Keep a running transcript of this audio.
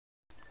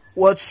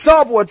What's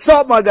up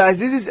my guys?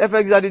 This is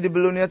FX Daddy the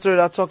Billionaire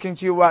Trader talking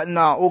to you right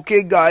now.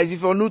 Okay guys,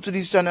 if you're new to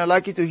this channel, I'd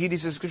like you to hit the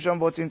subscription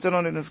button, turn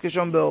on the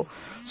notification bell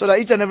so that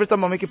each and every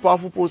time I make a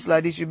powerful post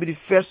like this, you'll be the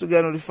first to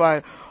get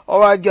notified.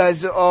 Alright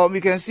guys,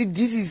 you can see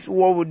this is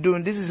what we're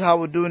doing. This is how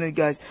we're doing it,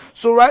 guys.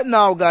 So right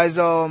now guys,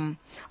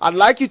 I'd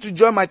like you to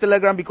join my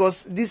Telegram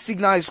because this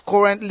signal is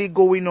currently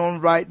going on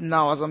right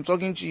now as I'm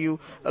talking to you.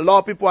 A lot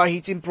of people are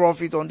hitting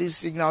profit on this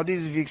signal.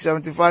 This is VIX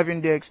 75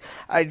 index.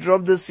 I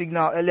dropped this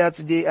signal earlier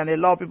today and a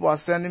lot of people are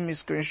sending me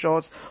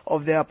screenshots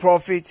of their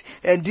profit,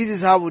 and this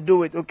is how we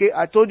do it. Okay,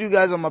 I told you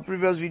guys on my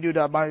previous video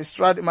that my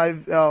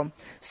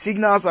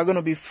signals are going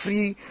to be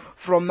free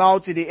from now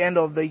to the end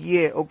of the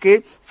year. Okay,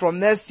 from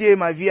next year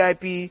my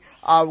VIP,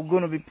 I'm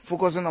going to be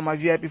focusing on my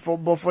VIP,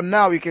 but for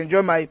now you can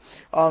join my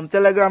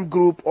Telegram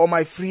group or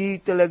my free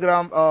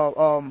Telegram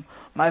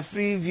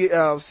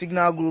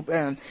signal group,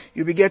 and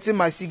you'll be getting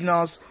my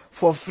signals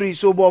for free.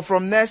 So but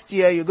from next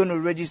year you're going to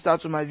register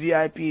to my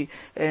VIP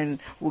and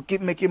we'll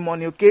keep making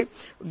money. Okay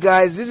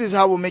guys, this is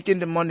how we're making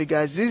the money,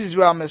 guys. This is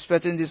where I'm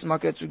expecting this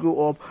market to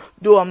go up,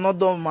 though I'm not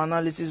done with my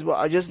analysis, but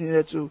I just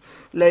needed to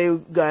let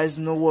you guys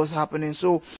know what's happening. So